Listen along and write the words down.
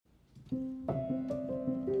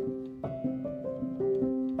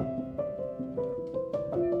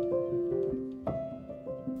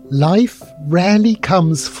Life rarely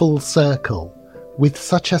comes full circle with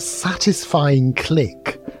such a satisfying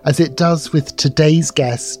click as it does with today's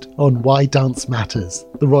guest on Why Dance Matters,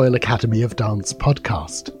 the Royal Academy of Dance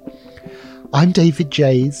podcast. I'm David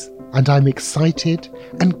Jays, and I'm excited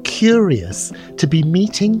and curious to be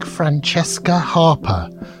meeting Francesca Harper,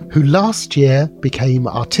 who last year became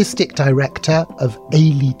Artistic Director of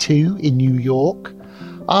Ailey 2 in New York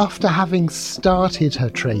after having started her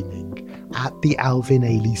training at the Alvin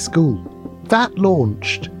Ailey School. That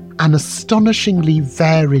launched an astonishingly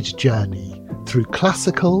varied journey through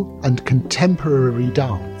classical and contemporary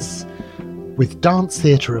dance, with Dance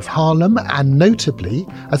Theatre of Harlem and notably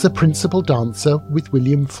as a principal dancer with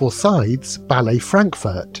William Forsythe's Ballet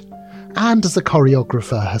Frankfurt, and as a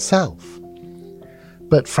choreographer herself.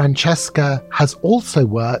 But Francesca has also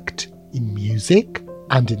worked in music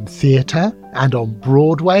and in theatre and on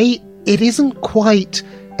Broadway. It isn't quite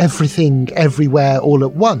everything everywhere all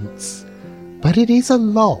at once, but it is a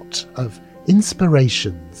lot of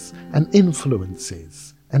inspirations and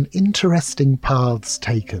influences and interesting paths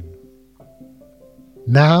taken.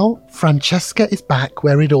 Now, Francesca is back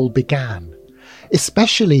where it all began,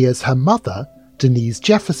 especially as her mother, Denise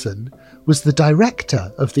Jefferson, was the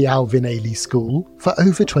director of the Alvin Ailey School for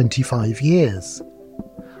over 25 years.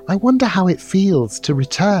 I wonder how it feels to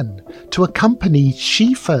return to a company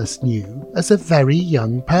she first knew as a very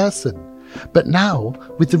young person, but now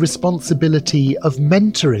with the responsibility of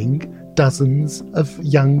mentoring dozens of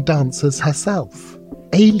young dancers herself.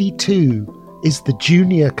 Ailey 2 is the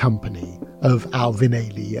junior company of Alvin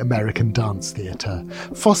Ailey American Dance Theatre,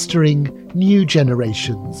 fostering new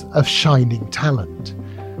generations of shining talent.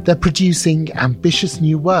 They're producing ambitious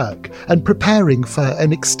new work and preparing for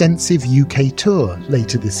an extensive UK tour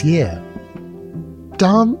later this year.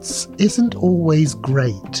 Dance isn't always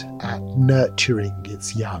great at nurturing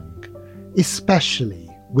its young, especially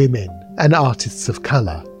women and artists of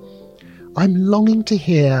colour. I'm longing to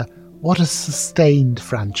hear what has sustained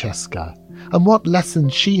Francesca and what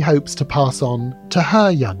lessons she hopes to pass on to her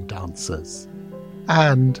young dancers,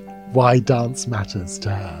 and why dance matters to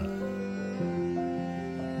her.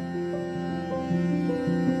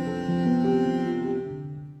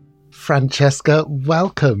 Francesca,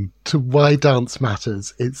 welcome to Why Dance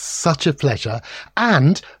Matters. It's such a pleasure.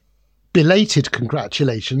 And belated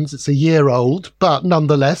congratulations. It's a year old, but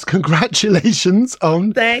nonetheless, congratulations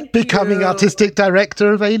on becoming Artistic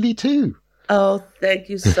Director of Ailey 2. Oh, thank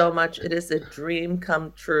you so much. It is a dream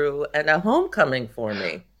come true and a homecoming for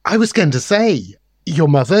me. I was going to say, your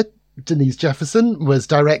mother, Denise Jefferson, was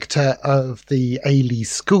director of the Ailey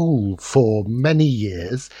School for many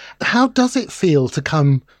years. How does it feel to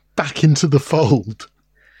come back into the fold?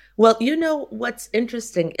 Well, you know, what's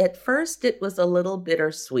interesting, at first it was a little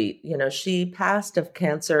bittersweet. You know, she passed of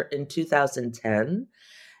cancer in 2010.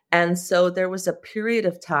 And so there was a period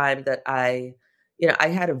of time that I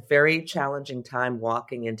had a very challenging time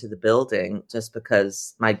walking into the building just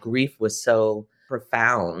because my grief was so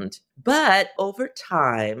profound. But over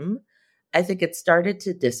time, I think it started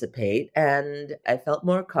to dissipate and I felt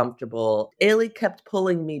more comfortable. Ailey kept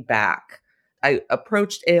pulling me back. I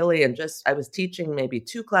approached Ailey and I was teaching maybe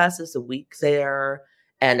 2 classes a week there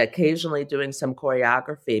and occasionally doing some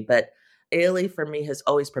choreography. But Ailey for me has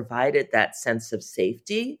always provided that sense of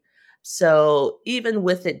safety. So even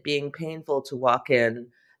with it being painful to walk in,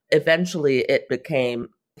 eventually it became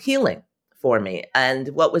healing for me. And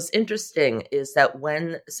what was interesting is that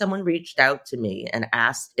when someone reached out to me and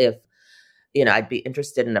asked if, I'd be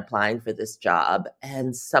interested in applying for this job,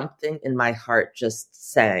 and something in my heart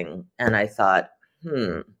just sang. And I thought,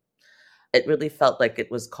 it really felt like it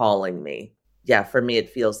was calling me. Yeah, for me, it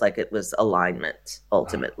feels like it was alignment,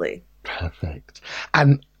 ultimately. Perfect.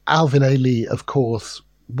 And Alvin Ailey, of course,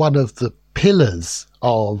 one of the pillars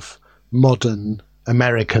of modern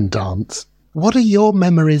American dance. What are your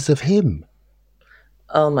memories of him?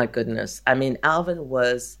 Oh, my goodness. I mean, Alvin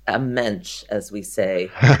was a mensch, as we say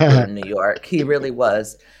in New York. He really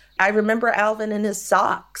was. I remember Alvin in his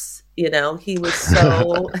socks. He was he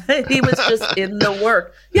was just in the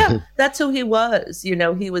work. Yeah, that's who he was.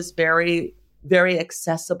 He was very, very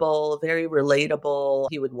accessible, very relatable.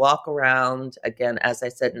 He would walk around, again, as I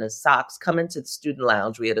said, in his socks, come into the student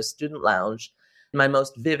lounge. We had a student lounge. My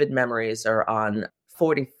most vivid memories are on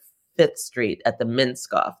 45th Street at the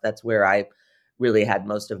Minskoff. That's where I really had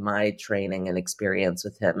most of my training and experience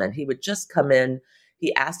with him. And he would just come in.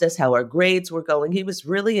 He asked us how our grades were going. He was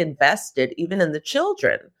really invested even in the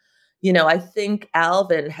children. I think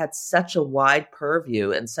Alvin had such a wide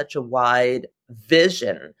purview and such a wide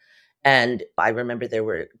vision. And I remember there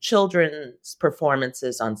were children's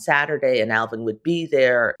performances on Saturday, and Alvin would be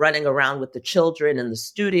there running around with the children in the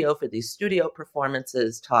studio for these studio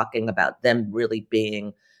performances, talking about them really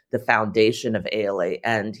being the foundation of ALA.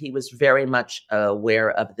 And he was very much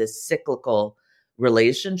aware of this cyclical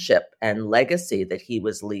relationship and legacy that he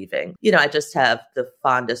was leaving. I just have the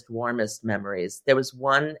fondest, warmest memories. There was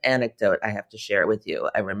one anecdote I have to share with you.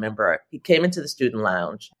 I remember he came into the student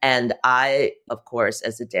lounge, and I, of course,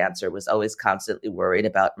 as a dancer, was always constantly worried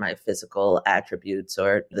about my physical attributes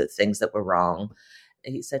or the things that were wrong.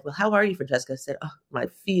 And he said, "Well, how are you, Francesca?" I said, "Oh, my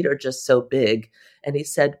feet are just so big." And he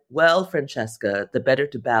said, "Well, Francesca, the better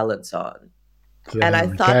to balance on." And I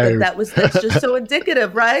thought that's just so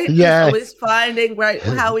indicative, right? Yes. He's always finding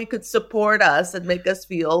how he could support us and make us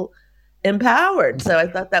feel empowered. So I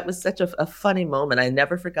thought that was such a funny moment. I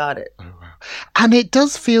never forgot it. Oh, wow. And it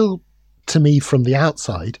does feel to me from the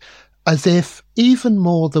outside as if, even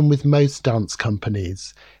more than with most dance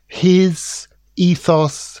companies, his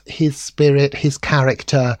ethos, his spirit, his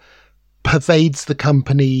character pervades the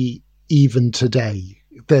company even today,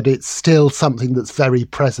 that it's still something that's very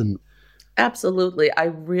present. Absolutely. I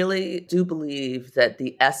really do believe that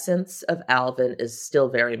the essence of Alvin is still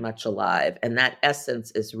very much alive. And that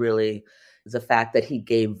essence is really the fact that he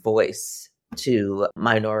gave voice to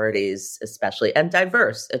minorities, especially, and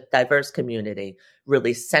a diverse community,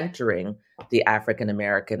 really centering the African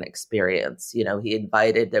American experience.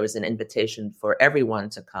 There was an invitation for everyone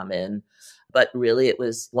to come in, but really it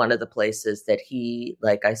was one of the places that he,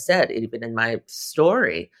 like I said, even in my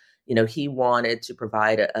story, he wanted to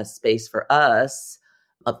provide a space for us,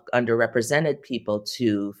 of underrepresented people,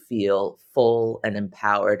 to feel full and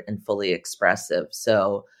empowered and fully expressive.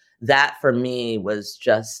 So that for me was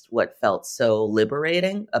just what felt so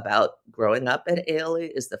liberating about growing up at ALE,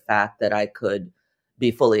 is the fact that I could be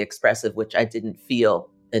fully expressive, which I didn't feel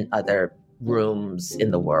in other rooms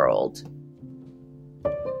in the world.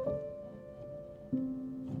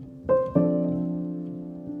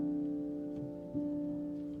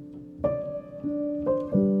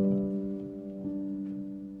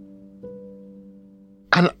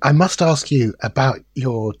 And I must ask you about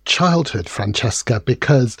your childhood, Francesca,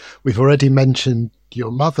 because we've already mentioned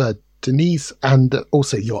your mother, Denise, and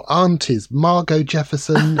also your aunt is Margot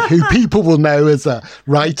Jefferson, who people will know as a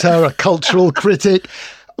writer, a cultural critic.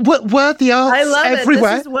 Were the arts I love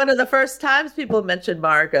everywhere? It. This is one of the first times people mention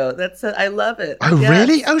Margot. I love it. Oh, yes.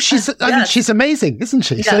 Really? Oh, she's amazing, isn't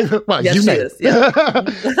she? Yes. So, well, yes, you know. She is.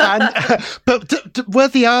 Yeah. But were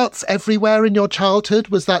the arts everywhere in your childhood?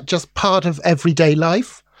 Was that just part of everyday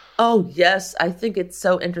life? Oh, yes. I think it's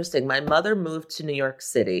so interesting. My mother moved to New York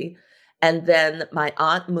City, and then my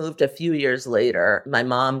aunt moved a few years later. My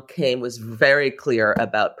mom was very clear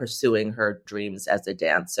about pursuing her dreams as a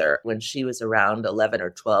dancer. When she was around 11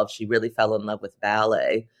 or 12, she really fell in love with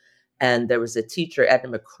ballet. And there was a teacher,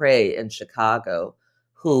 Edna McCrae in Chicago,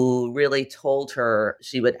 who really told her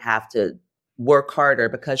she would have to work harder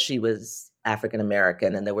because she was African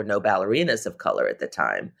American and there were no ballerinas of color at the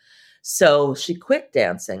time. So she quit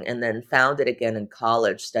dancing and then found it again in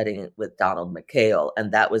college, studying with Donald McHale.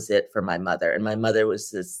 And that was it for my mother. And my mother was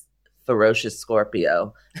this ferocious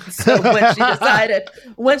Scorpio. So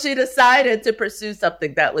when she decided to pursue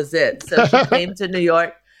something, that was it. So she came to New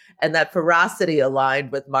York, and that ferocity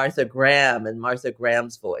aligned with Martha Graham and Martha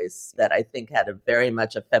Graham's voice that I think had very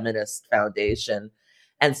much a feminist foundation.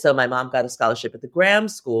 And so my mom got a scholarship at the Graham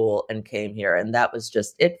School and came here. And that was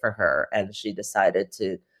just it for her. And she decided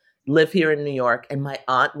to live here in New York, and my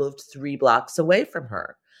aunt moved 3 blocks away from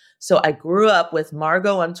her. So I grew up with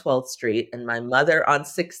Margot on 12th Street and my mother on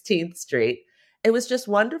 16th Street. It was just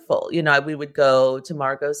wonderful. We would go to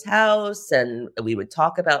Margot's house and we would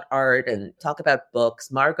talk about art and talk about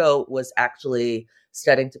books. Margot was actually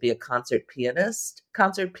studying to be a concert pianist,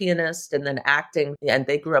 and then acting. And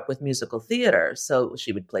they grew up with musical theater. So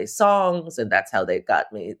she would play songs, and that's how they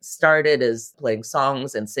got me started, is playing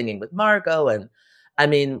songs and singing with Margot. And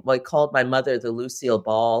I called my mother the Lucille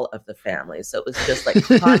Ball of the family. So it was just like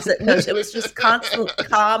constant, it was just constant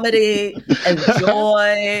comedy and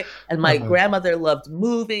joy. And my grandmother loved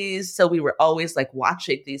movies. So we were always like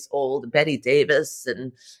watching these old Betty Davis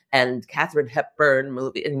and Katharine Hepburn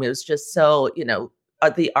movies. And it was just so,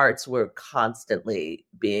 the arts were constantly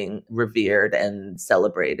being revered and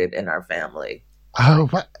celebrated in our family. Oh,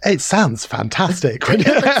 it sounds fantastic. It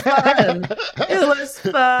was fun. It was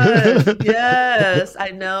fun. Yes, I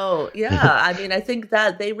know. Yeah. I think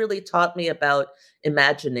that they really taught me about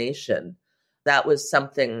imagination. That was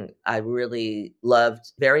something I really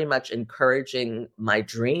loved, very much encouraging my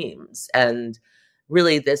dreams and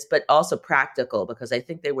really this, but also practical, because I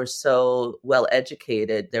think they were so well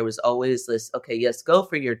educated. There was always this, okay, yes, go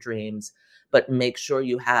for your dreams, but make sure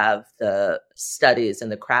you have the studies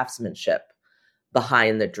and the craftsmanship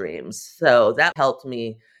behind the dreams. So that helped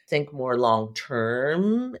me think more long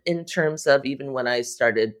term in terms of, even when I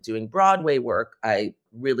started doing Broadway work, I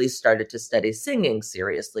really started to study singing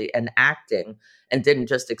seriously and acting, and didn't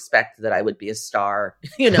just expect that I would be a star,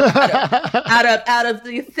 out of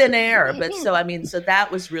the thin air. But so, I mean, so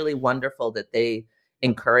that was really wonderful that they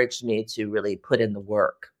encouraged me to really put in the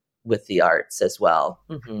work with the arts as well.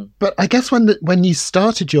 Mm-hmm. But I guess when you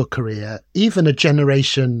started your career, even a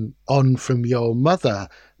generation on from your mother,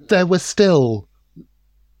 there were still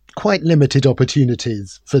quite limited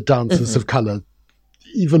opportunities for dancers of colour,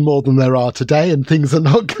 even more than there are today, and things are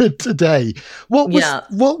not good today. What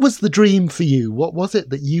was the dream for you? What was it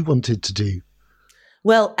that you wanted to do?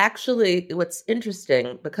 Well, actually, what's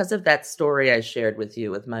interesting, because of that story I shared with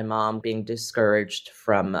you with my mom being discouraged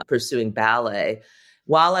from pursuing ballet,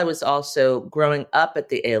 while I was also growing up at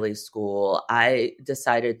the Ailey School, I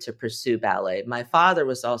decided to pursue ballet. My father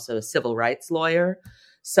was also a civil rights lawyer.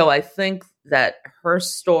 So I think that her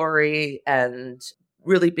story and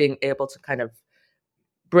really being able to kind of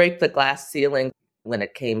break the glass ceiling when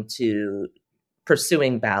it came to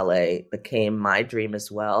pursuing ballet became my dream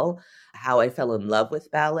as well. How I fell in love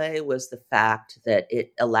with ballet was the fact that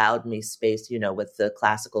it allowed me space, with the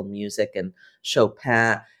classical music and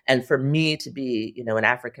Chopin. And for me to be, an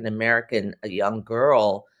African American, a young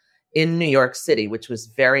girl in New York City, which was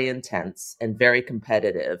very intense and very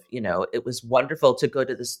competitive, it was wonderful to go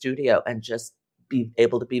to the studio and just be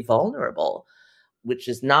able to be vulnerable, which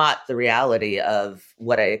is not the reality of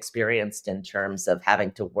what I experienced in terms of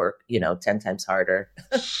having to work, 10 times harder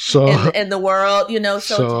in the world,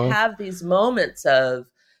 So to have these moments of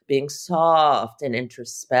being soft and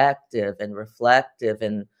introspective and reflective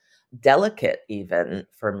and delicate, even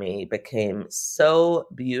for me, became so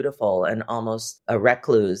beautiful and almost a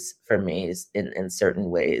recluse for me in certain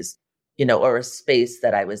ways, or a space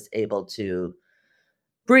that I was able to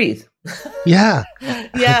breathe. Yeah.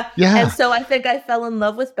 Yeah. And so I think I fell in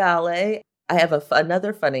love with ballet. I have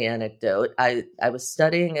another funny anecdote. I was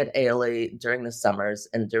studying at Ailey during the summers,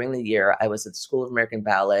 and during the year I was at the School of American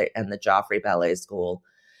Ballet and the Joffrey Ballet School.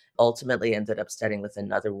 Ultimately ended up studying with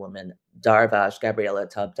another woman, Gabriella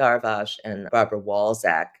Tubb Darvash, and Barbara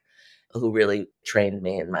Walzak, who really trained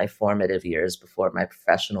me in my formative years before my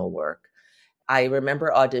professional work. I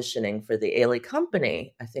remember auditioning for the Ailey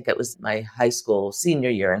Company. I think it was my high school,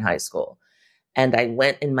 senior year in high school. And I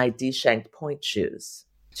went in my de-shanked point shoes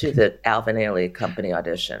to the Alvin Ailey Company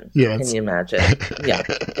audition. Yes. Can you imagine? Yeah.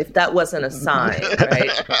 If that wasn't a sign, right?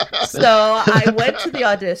 So I went to the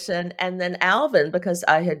audition, and then Alvin, because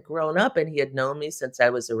I had grown up and he had known me since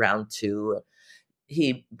I was around 2,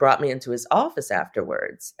 he brought me into his office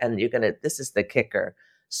afterwards. And this is the kicker.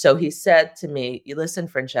 So he said to me, listen,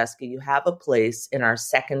 Francesca, you have a place in our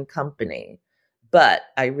second company, but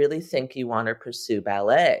I really think you want to pursue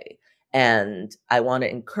ballet. And I want to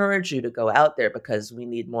encourage you to go out there because we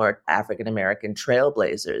need more African-American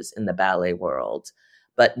trailblazers in the ballet world.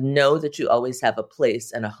 But know that you always have a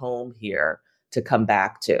place and a home here to come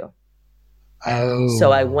back to. Oh,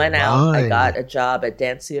 so I went out, I got a job at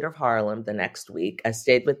Dance Theater of Harlem the next week. I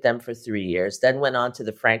stayed with them for 3 years, then went on to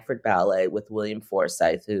the Frankfurt Ballet with William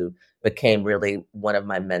Forsythe, who became really one of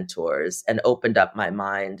my mentors and opened up my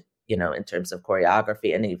mind, in terms of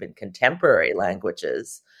choreography and even contemporary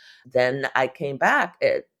languages. Then I came back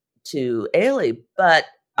to Ailey, but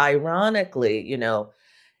ironically,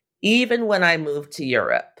 even when I moved to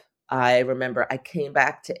Europe, I remember I came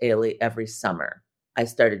back to Ailey every summer. I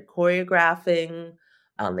started choreographing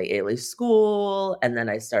on the Ailey School, and then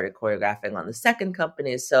I started choreographing on the second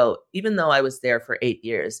company. So even though I was there for 8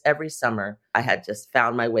 years, every summer I had just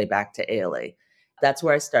found my way back to Ailey. That's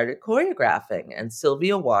where I started choreographing. And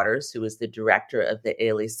Sylvia Waters, who was the director of the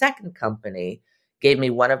Ailey second company, gave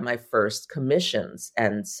me one of my first commissions.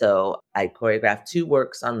 And so I choreographed 2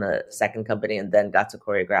 works on the second company and then got to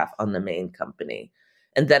choreograph on the main company.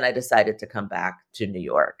 And then I decided to come back to New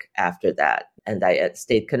York after that. And I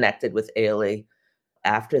stayed connected with Ailey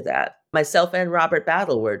after that. Myself and Robert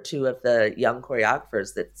Battle were 2 of the young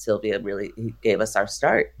choreographers that Sylvia really gave us our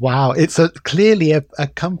start. Wow. It's clearly a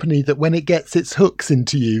company that when it gets its hooks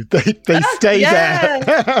into you, they stay there.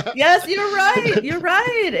 Yes, you're right. You're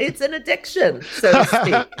right. It's an addiction, so to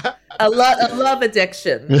speak. A love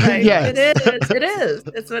addiction, right? Yes. It is.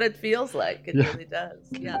 It's what it feels like. It really does.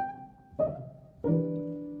 Yeah.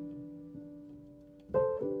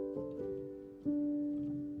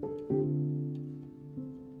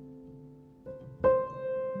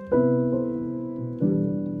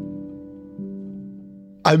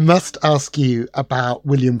 I must ask you about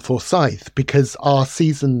William Forsythe, because our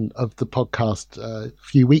season of the podcast a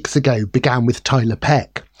few weeks ago began with Tyler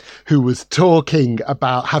Peck, who was talking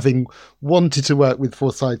about having wanted to work with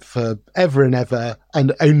Forsythe for ever and ever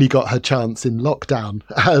and only got her chance in lockdown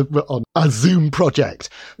on a Zoom project.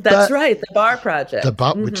 That's right, the bar project. The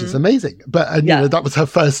bar, which is amazing. But you know, that was her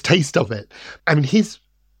first taste of it. I mean, he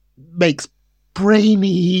makes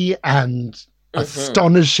brainy and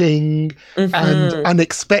astonishing and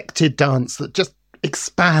unexpected dance that just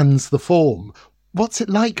expands the form. What's it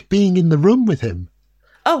like being in the room with him?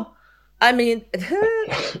 Oh, I mean, it's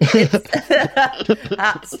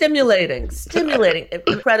stimulating,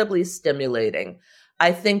 incredibly stimulating.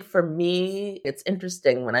 I think for me, it's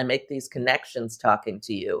interesting when I make these connections talking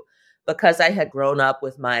to you, because I had grown up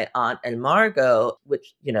with my aunt and Margot,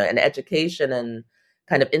 which, you know, an education and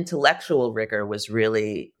kind of intellectual rigor was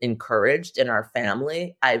really encouraged in our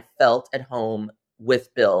family. I felt at home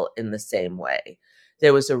with Bill in the same way.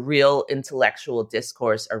 There was a real intellectual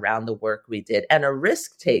discourse around the work we did and a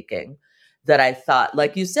risk taking that I thought,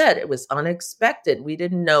 like you said, it was unexpected. We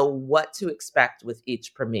didn't know what to expect with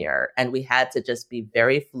each premiere, and we had to just be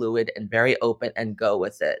very fluid and very open and go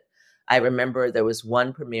with it. I remember there was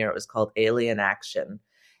one premiere, it was called Alien Action.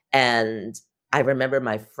 And I remember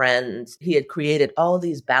my friend, he had created all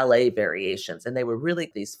these ballet variations, and they were really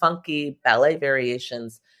these funky ballet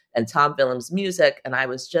variations and Tom Willems music. And I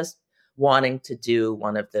was just wanting to do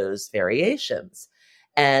one of those variations.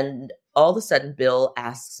 And all of a sudden, Bill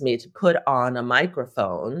asks me to put on a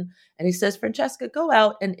microphone, and he says, Francesca, go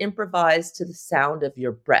out and improvise to the sound of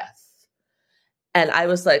your breath. And I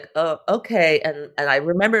was like, oh, okay. And I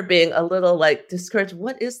remember being a little like discouraged.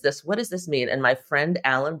 What is this? What does this mean? And my friend,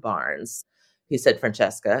 Alan Barnes, he said,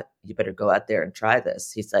 Francesca, you better go out there and try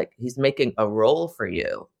this. He's like, he's making a role for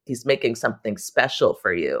you. He's making something special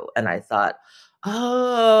for you. And I thought,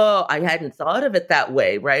 oh, I hadn't thought of it that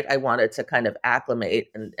way, right? I wanted to kind of acclimate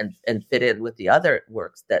and fit in with the other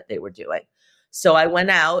works that they were doing. So I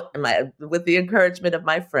went out with the encouragement of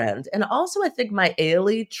my friend. And also I think my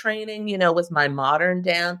Ailey training, you know, with my modern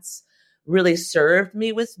dance really served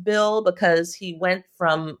me with Bill, because he went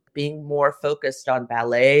from being more focused on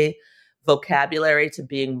ballet vocabulary to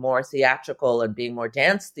being more theatrical and being more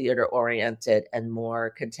dance theater oriented and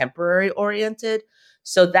more contemporary oriented.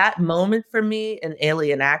 So that moment for me in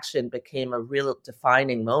Alien Action became a real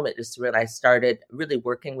defining moment, is when I started really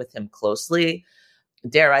working with him closely.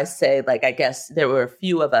 Dare I say, like, I guess there were a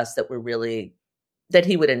few of us that were really, that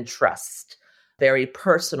he would entrust very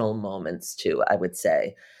personal moments to, I would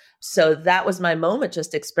say. So that was my moment,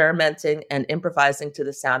 just experimenting and improvising to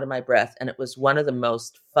the sound of my breath. And it was one of the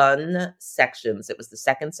most fun sections. It was the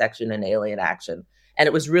second section in Alien Action. And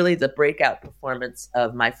it was really the breakout performance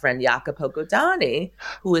of my friend Jacopo Godani,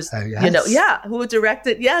 who was, who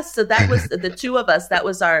directed. Yes. So that was the two of us. That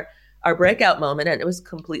was our breakout moment. And it was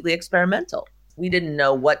completely experimental. We didn't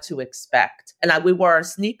know what to expect. And we wore our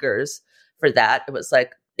sneakers for that. It was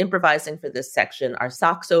like improvising for this section, our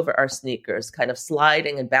socks over our sneakers, kind of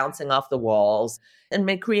sliding and bouncing off the walls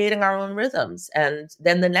and creating our own rhythms. And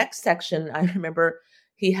then the next section, I remember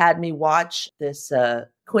he had me watch this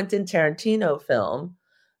Quentin Tarantino film.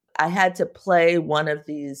 I had to play one of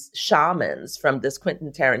these shamans from this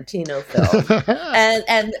Quentin Tarantino film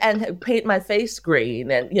and paint my face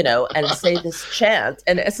green and, you know, and say this chant.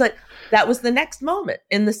 And it's like, that was the next moment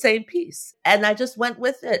in the same piece. And I just went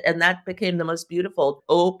with it. And that became the most beautiful,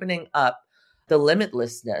 opening up the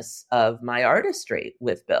limitlessness of my artistry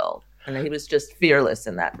with Bill. And he was just fearless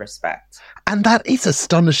in that respect. And that is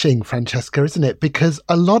astonishing, Francesca, isn't it? Because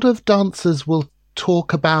a lot of dancers will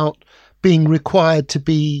talk about being required to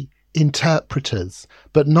be interpreters,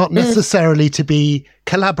 but not necessarily to be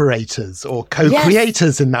collaborators or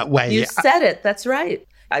co-creators in that way. You said it. That's right.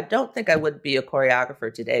 I don't think I would be a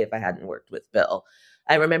choreographer today if I hadn't worked with Bill.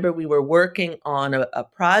 I remember we were working on a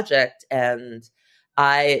project, and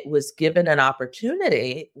I was given an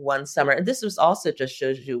opportunity one summer. And this was also just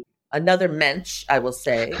shows you another mensch, I will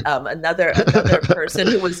say, another person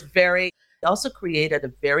who was also created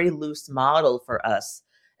a very loose model for us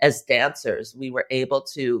as dancers. We were able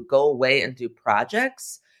to go away and do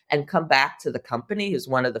projects and come back to the company. He was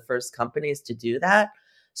one of the first companies to do that.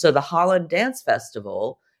 So the Holland Dance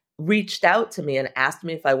Festival reached out to me and asked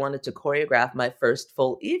me if I wanted to choreograph my first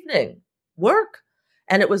full evening work.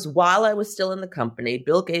 And it was while I was still in the company.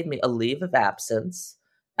 Bill gave me a leave of absence.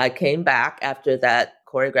 I came back after that,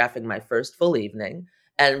 choreographing my first full evening,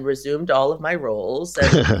 and resumed all of my roles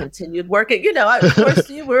and continued working. You know, of course,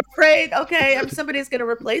 you were afraid, okay, somebody's going to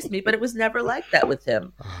replace me, but it was never like that with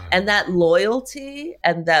him. And that loyalty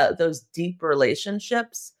and those deep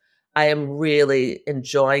relationships, I am really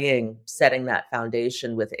enjoying setting that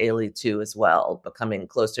foundation with Ailey too as well, becoming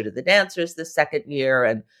closer to the dancers this second year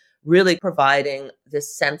and really providing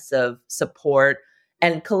this sense of support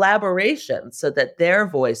and collaboration so that their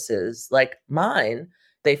voices, like mine,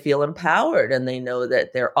 they feel empowered and they know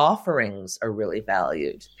that their offerings are really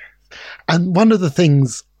valued. And one of the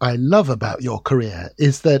things I love about your career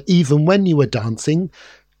is that even when you were dancing,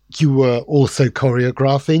 you were also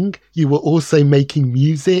choreographing, you were also making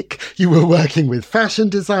music, you were working with fashion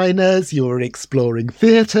designers, you were exploring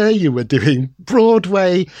theatre, you were doing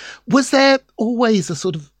Broadway. Was there always a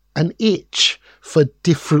sort of an itch for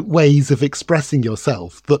different ways of expressing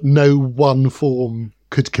yourself that no one form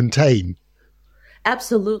could contain?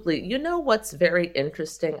 Absolutely. You know what's very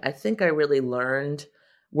interesting? I think I really learned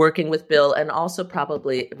working with Bill and also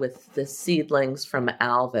probably with the seedlings from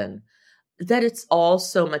Alvin that it's all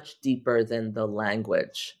so much deeper than the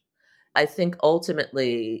language. I think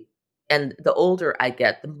ultimately, and the older I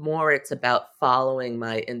get, the more it's about following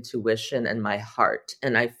my intuition and my heart.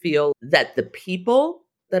 And I feel that the people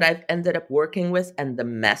that I've ended up working with and the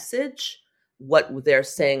message, what they're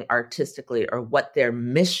saying artistically or what their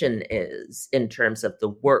mission is in terms of the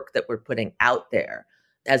work that we're putting out there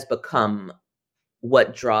has become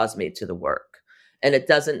what draws me to the work. And it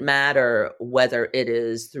doesn't matter whether it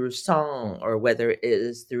is through song or whether it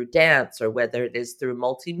is through dance or whether it is through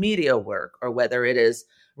multimedia work or whether it is,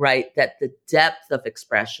 right, that the depth of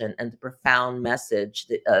expression and the profound message,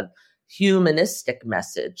 the humanistic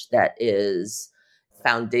message that is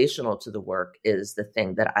foundational to the work is the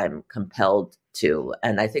thing that I'm compelled to.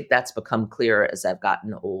 And I think that's become clearer as I've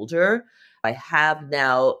gotten older. I have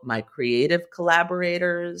now my creative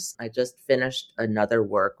collaborators. I just finished another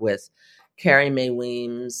work with Carrie Mae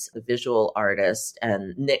Weems, the visual artist,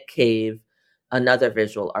 and Nick Cave, another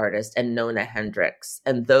visual artist, and Nona Hendricks.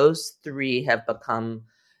 And those three have become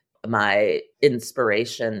my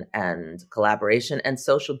inspiration and collaboration. And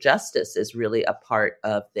social justice is really a part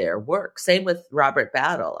of their work. Same with Robert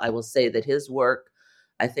Battle. I will say that his work,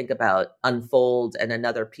 I think about Unfold and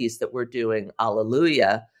another piece that we're doing,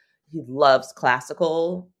 Alleluia. He loves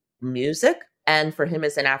classical music. And for him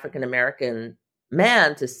as an African-American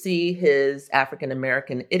man to see his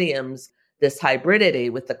African-American idioms, this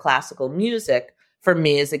hybridity with the classical music, for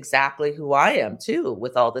me is exactly who I am too,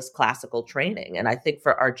 with all this classical training. And I think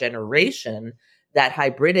for our generation, that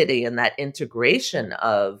hybridity and that integration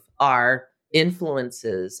of our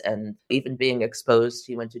influences and even being exposed,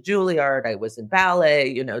 he went to Juilliard, I was in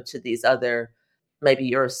ballet, to these other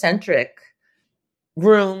maybe Eurocentric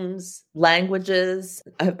rooms, languages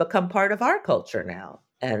have become part of our culture now.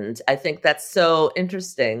 And I think that's so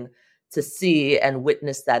interesting to see and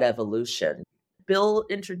witness that evolution. Bill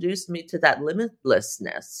introduced me to that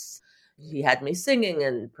limitlessness. He had me singing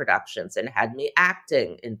in productions and had me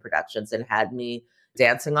acting in productions and had me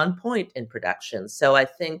dancing on point in productions. So I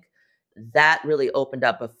think that really opened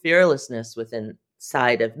up a fearlessness within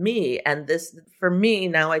side of me. And this, for me,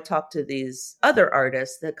 now I talk to these other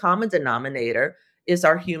artists, the common denominator is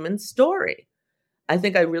our human story. I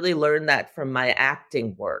think I really learned that from my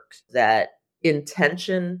acting work, that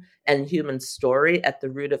intention and human story at the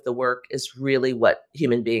root of the work is really what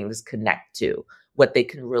human beings connect to, what they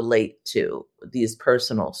can relate to, these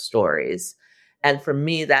personal stories. And for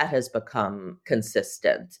me, that has become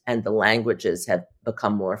consistent and the languages have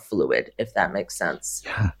become more fluid, if that makes sense.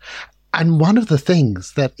 Yeah. And one of the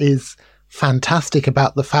things that is fantastic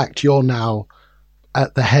about the fact you're now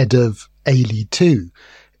at the head of Ailey too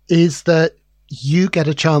is that you get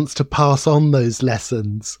a chance to pass on those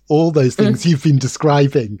lessons, all those things you've been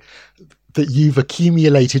describing that you've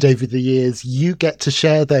accumulated over the years. You get to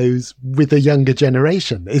share those with a younger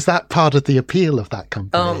generation. Is that part of the appeal of that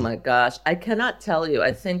company? Oh my gosh. I cannot tell you.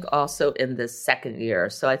 I think also in this second year.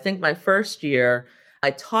 So I think my first year,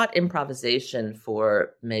 I taught improvisation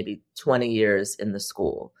for maybe 20 years in the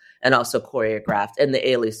school and also choreographed in the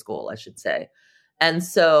Ailey school, I should say. And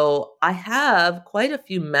so I have quite a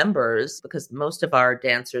few members because most of our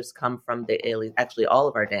dancers come from the Ailey. Actually, all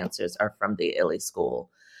of our dancers are from the Ailey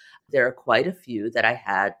school. There are quite a few that I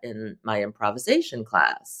had in my improvisation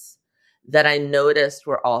class that I noticed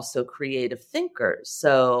were also creative thinkers.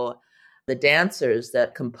 So the dancers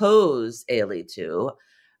that compose Ailey 2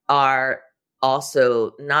 are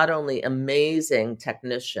also not only amazing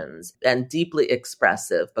technicians and deeply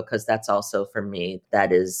expressive, because that's also for me,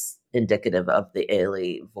 that is indicative of the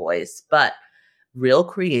Ailey voice, but real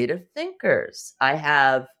creative thinkers.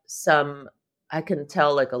 I can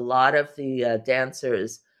tell like a lot of the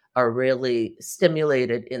dancers are really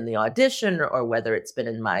stimulated in the audition or whether it's been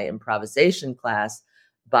in my improvisation class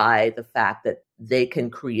by the fact that they can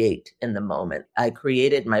create in the moment. I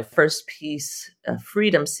created my first piece, a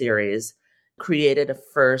Freedom series, created a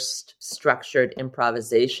first structured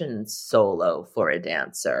improvisation solo for a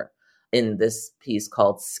dancer in this piece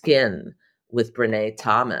called Skin with Brene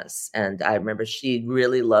Thomas. And I remember she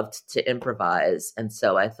really loved to improvise. And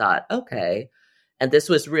so I thought, okay. And this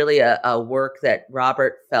was really a work that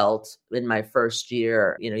Robert felt in my first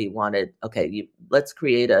year. He wanted, okay, let's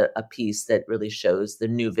create a piece that really shows the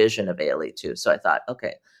new vision of Ailey too. So I thought,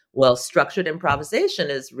 okay, well, structured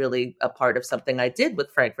improvisation is really a part of something I did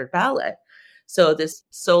with Frankfurt Ballet. So this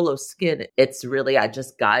solo Skin, it's really, I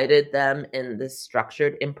just guided them in this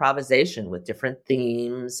structured improvisation with different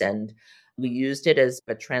themes. And we used it as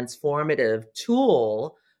a transformative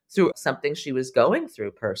tool through something she was going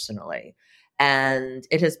through personally. And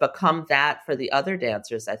it has become that for the other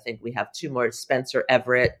dancers. I think we have two more, Spencer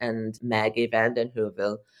Everett and Maggie Vanden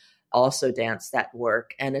Heuvel, also dance that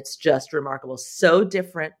work. And it's just remarkable. So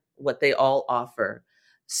different what they all offer.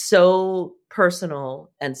 So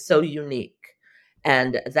personal and so unique.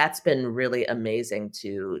 And that's been really amazing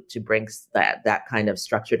to bring that kind of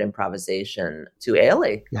structured improvisation to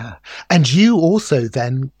Ailey. Yeah. And you also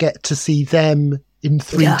then get to see them in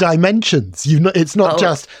three dimensions. It's not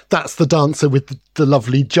just that's the dancer with the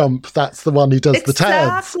lovely jump. That's the one who does the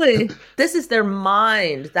turns. Exactly. This is their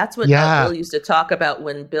mind. That's what Bill used to talk about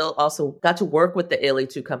when Bill also got to work with the Ailey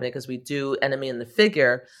 2 company, because we do Enemy in the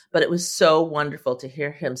Figure. But it was so wonderful to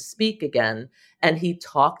hear him speak again. And he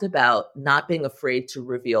talked about not being afraid to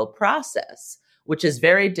reveal process, which is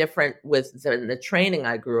very different than the training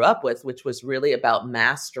I grew up with, which was really about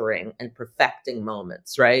mastering and perfecting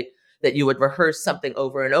moments, right? That you would rehearse something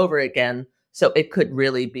over and over again so it could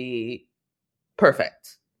really be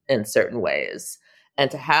perfect in certain ways. And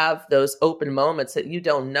to have those open moments that you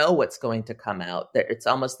don't know what's going to come out, that it's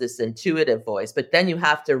almost this intuitive voice. But then you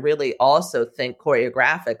have to really also think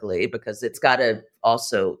choreographically, because it's got to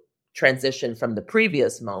also transition from the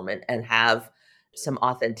previous moment and have some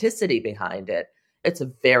authenticity behind it. It's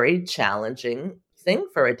a very challenging thing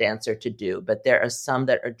for a dancer to do, but there are some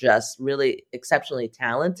that are just really exceptionally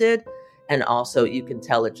talented, and also you can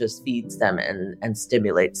tell it just feeds them and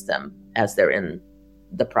stimulates them as they're in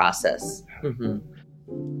the process. Mm-hmm.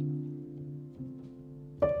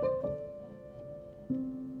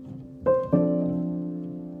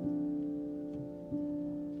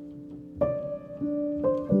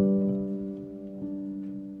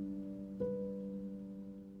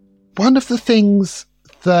 One of the things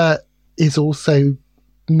that is also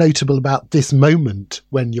notable about this moment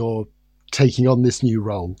when you're taking on this new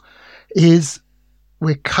role is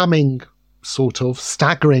we're coming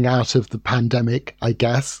staggering out of the pandemic, I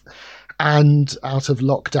guess, and out of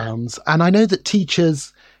lockdowns. And I know that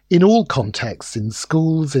teachers in all contexts, in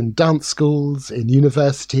schools, in dance schools, in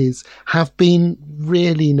universities, have been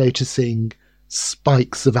really noticing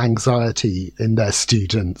spikes of anxiety in their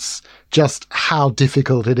students, just how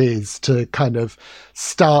difficult it is to kind of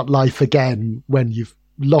start life again when you've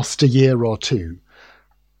lost a year or two.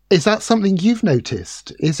 Is that something you've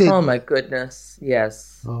noticed? Is it? Oh my goodness.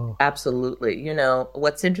 Yes, absolutely.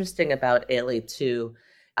 What's interesting about Ailey too,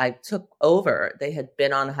 I took over. They had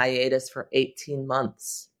been on hiatus for 18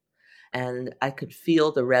 months and I could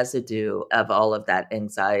feel the residue of all of that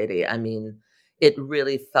anxiety. I mean, it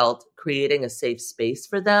really felt creating a safe space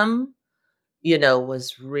for them,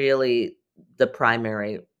 was really the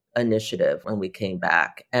primary initiative when we came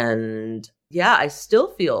back. And I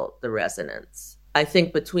still feel the resonance. I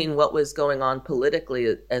think between what was going on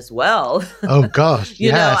politically as well. Oh, gosh.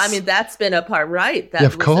 Yes. That's been a part, right? That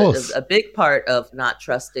of course. A big part of not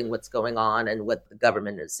trusting what's going on and what the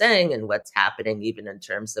government is saying and what's happening, even in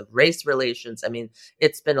terms of race relations.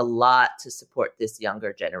 It's been a lot to support this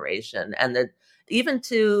younger generation. And then even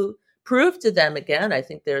to prove to them again, I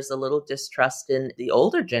think there's a little distrust in the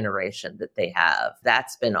older generation that they have.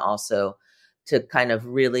 That's been also to kind of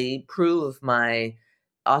really prove my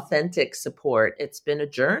authentic support. It's been a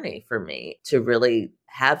journey for me to really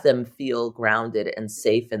have them feel grounded and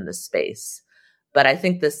safe in the space. But I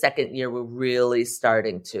think the second year we're really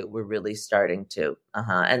starting to.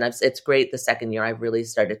 And it's great. The second year I really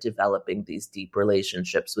started developing these deep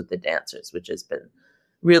relationships with the dancers, which has been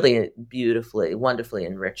really beautifully, wonderfully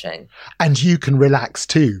enriching. And you can relax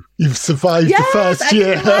too. You've survived the first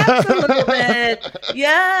year. Can relax a little bit.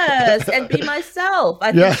 Yes. And be myself.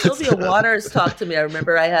 I think Sylvia Waters talked to me. I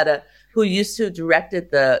remember I had who used to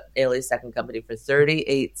directed the Ailey Second Company for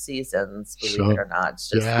 38 seasons, believe it or not. It's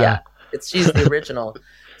just, she's the original.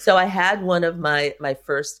 So I had one of my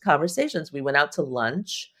first conversations. We went out to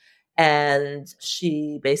lunch And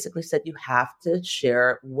she basically said, you have to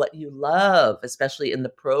share what you love, especially in the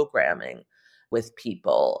programming with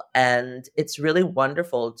people. And it's really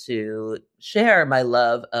wonderful to share my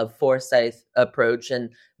love of Forsyth approach and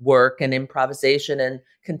work and improvisation and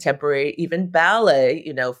contemporary, even ballet,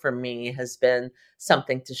 for me has been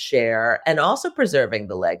something to share, and also preserving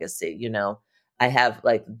the legacy. I have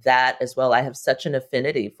like that as well. I have such an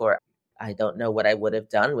affinity for, I don't know what I would have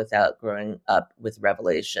done without growing up with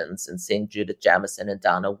Revelations and seeing Judith Jamison and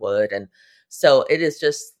Donna Wood. And so it is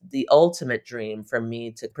just the ultimate dream for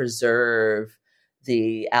me to preserve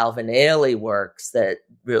the Alvin Ailey works that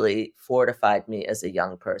really fortified me as a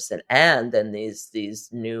young person. And then these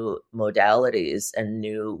new modalities and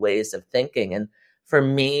new ways of thinking. And for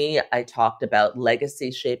me, I talked about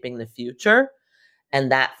legacy shaping the future.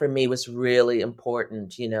 And that for me was really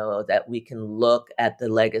important, that we can look at the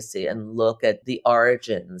legacy and look at the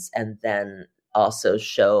origins and then also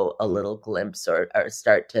show a little glimpse or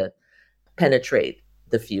start to penetrate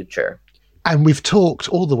the future. And we've talked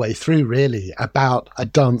all the way through, really, about a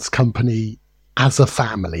dance company as a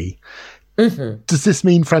family. Mm-hmm. Does this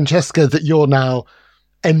mean, Francesca, that you're now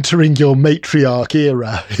entering your matriarch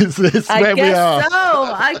era? Is this where we are?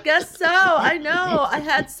 I guess so. I know. I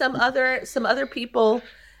had some other people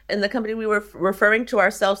in the company. We were referring to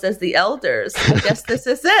ourselves as the elders. I guess this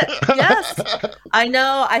is it. Yes. I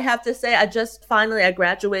know. I have to say, I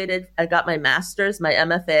graduated. I got my master's, my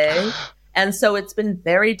MFA. And so it's been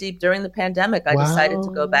very deep during the pandemic. I decided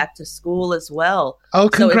to go back to school as well. Oh,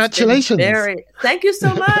 congratulations. Thank you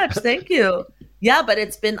so much. Thank you. Yeah, but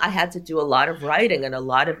I had to do a lot of writing and a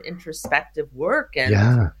lot of introspective work.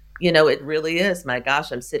 And, it really is. My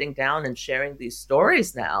gosh, I'm sitting down and sharing these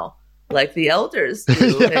stories now, like the elders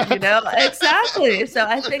do. And, exactly. So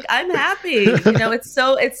I think I'm happy. It's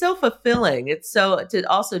so fulfilling. It's so to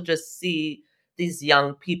also just see these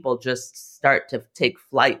young people just start to take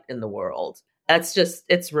flight in the world.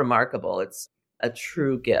 It's remarkable. It's a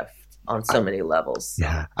true gift on so many levels.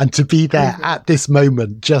 Yeah. And to be there at this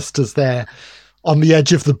moment, just as they're on the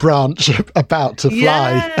edge of the branch about to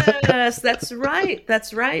fly. Yes, that's right.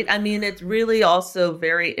 That's right. I mean, it's really also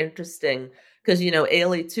very interesting because,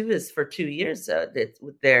 Ailey too is for 2 years.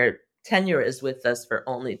 Their tenure is with us for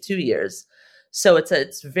only 2 years. So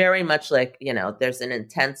it's very much like, there's an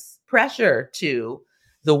intense pressure to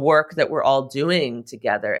the work that we're all doing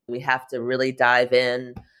together. We have to really dive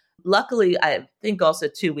in. Luckily, I think also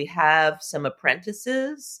too, we have some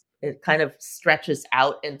apprentices. It kind of stretches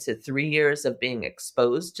out into 3 years of being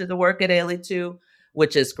exposed to the work at Ailey too,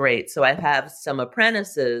 which is great. So I have some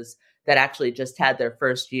apprentices that actually just had their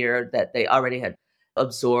first year, that they already had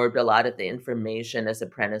absorbed a lot of the information as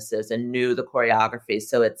apprentices and knew the choreography.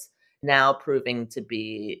 So it's now proving to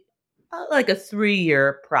be like a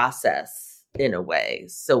 3-year process in a way.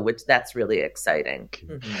 So that's really exciting.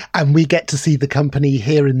 Mm-hmm. And we get to see the company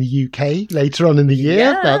here in the UK later on in the year.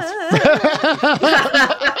 Yeah.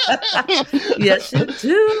 Yes, you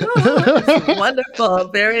do. It's wonderful.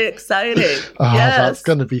 Very exciting. Oh, yes. That's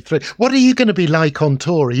going to be What are you going to be like on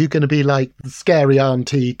tour? Are you going to be like the scary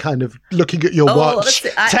auntie, kind of looking at your watch,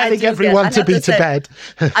 telling everyone to be to bed?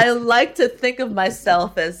 I like to think of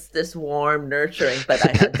myself as this warm, nurturing, but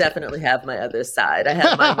I definitely have my other side. I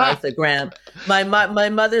have my Martha Graham, my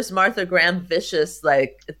mother's Martha Graham, vicious,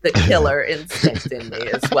 like the killer instinct in me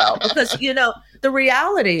as well. Because, the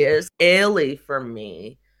reality is, Ailey for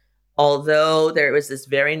me, although there was this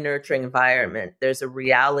very nurturing environment, there's a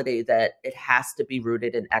reality that it has to be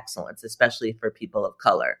rooted in excellence, especially for people of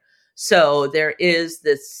color. So there is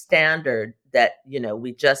this standard that,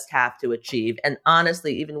 we just have to achieve. And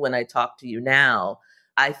honestly, even when I talk to you now,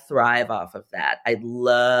 I thrive off of that.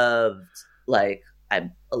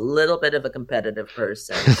 I'm a little bit of a competitive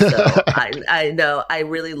person. So I know I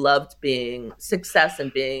really loved being success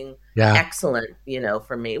and being excellent,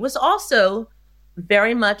 for me. It was also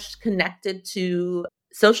very much connected to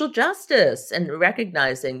social justice and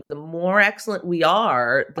recognizing the more excellent we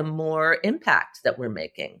are, the more impact that we're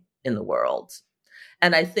making in the world.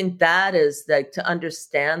 And I think that is like to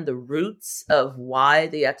understand the roots of why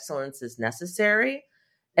the excellence is necessary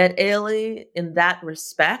at Ailey in that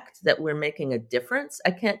respect, that we're making a difference.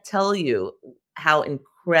 I can't tell you how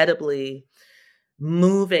incredibly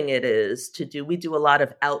moving it is to do. We do a lot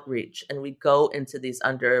of outreach and we go into these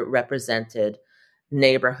underrepresented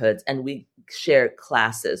neighborhoods and we share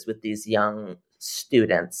classes with these young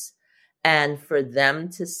students. And for them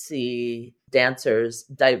to see dancers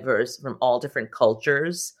diverse from all different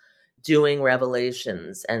cultures doing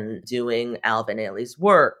Revelations and doing Alvin Ailey's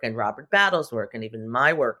work and Robert Battle's work and even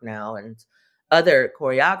my work now and other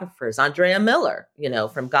choreographers, Andrea Miller,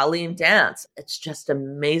 from Galim Dance. It's just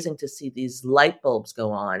amazing to see these light bulbs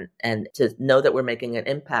go on and to know that we're making an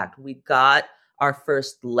impact. We got our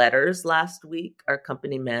first letters last week. Our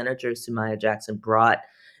company manager, Sumaya Jackson, brought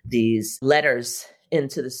these letters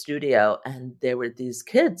into the studio, and there were these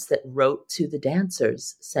kids that wrote to the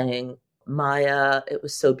dancers saying, Maya, it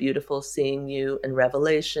was so beautiful seeing you in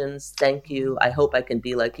Revelations. Thank you. I hope I can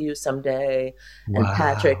be like you someday. Wow. And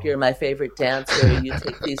Patrick, you're my favorite dancer. You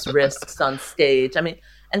take these risks on stage. I mean,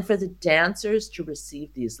 and for the dancers to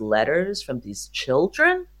receive these letters from these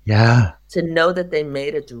children, to know that they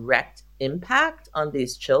made a direct impact on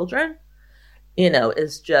these children,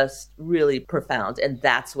 is just really profound. And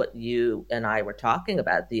that's what you and I were talking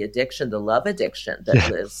about, the addiction, the love addiction that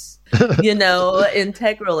is,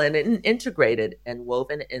 integral and integrated and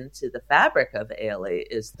woven into the fabric of ALA.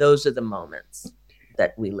 Those are the moments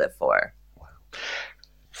that we live for. Wow.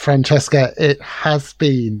 Francesca, it has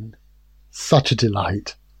been such a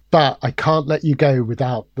delight, but I can't let you go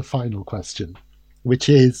without the final question, which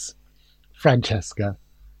is, Francesca,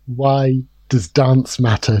 why does dance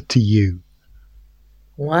matter to you?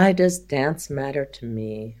 Why does dance matter to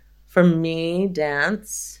me? For me,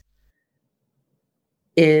 dance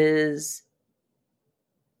is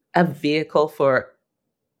a vehicle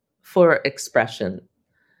for expression.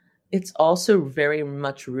 It's also very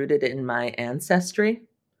much rooted in my ancestry,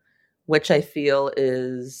 which I feel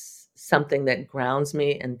is something that grounds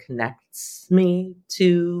me and connects me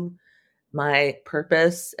to my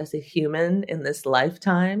purpose as a human in this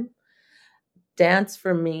lifetime. Dance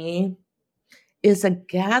for me is a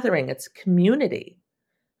gathering. It's a community.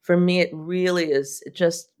 For me, it really is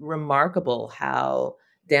just remarkable how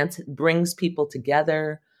dance brings people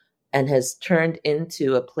together and has turned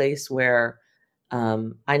into a place where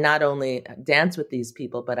I not only dance with these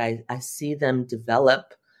people, but I see them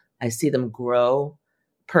develop. I see them grow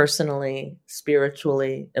personally,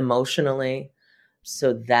 spiritually, emotionally.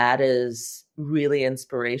 So that is really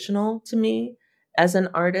inspirational to me as an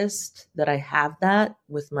artist, that I have that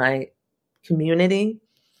with my community.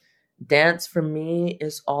 Dance for me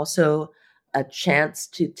is also a chance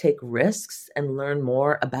to take risks and learn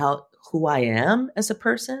more about who I am as a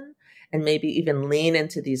person, and maybe even lean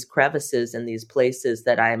into these crevices and these places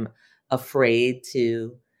that I'm afraid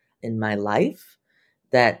to in my life.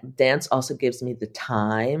 That dance also gives me the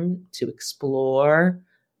time to explore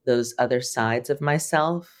those other sides of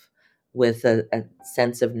myself with a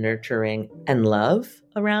sense of nurturing and love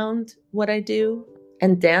around what I do.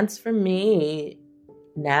 And dance for me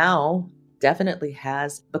now definitely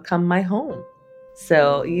has become my home.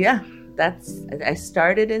 So I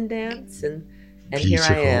started in dance and here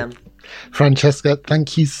I am. Francesca,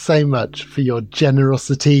 thank you so much for your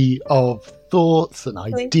generosity of thoughts and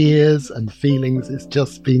ideas and feelings. It's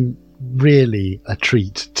just been really a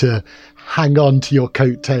treat to hang on to your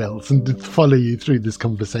coattails and to follow you through this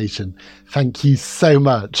conversation. Thank you so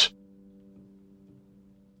much.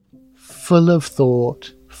 Full of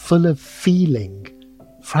thought, full of feeling,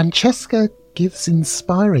 Francesca gives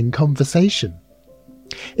inspiring conversation.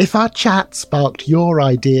 If our chat sparked your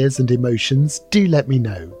ideas and emotions, do let me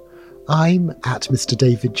know. I'm at Mr.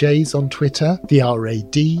 David Jays on Twitter. The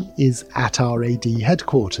RAD is at RAD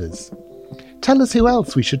headquarters. Tell us who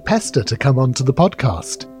else we should pester to come onto the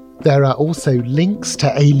podcast. There are also links to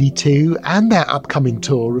Ailey 2 and their upcoming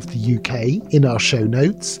tour of the UK in our show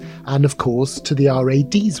notes, and of course to the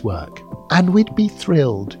RAD's work. And we'd be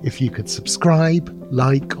thrilled if you could subscribe,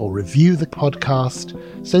 like or review the podcast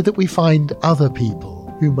so that we find other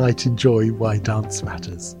people who might enjoy Why Dance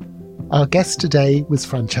Matters. Our guest today was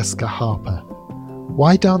Francesca Harper.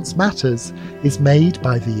 Why Dance Matters is made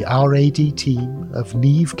by the RAD team of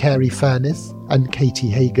Niamh Carey-Furness and Katie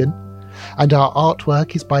Hagan, and our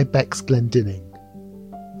artwork is by Bex Glendinning.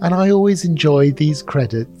 And I always enjoy these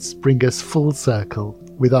credits bring us full circle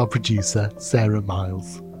with our producer, Sarah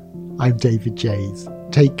Miles. I'm David Jays.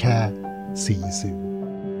 Take care. See you soon.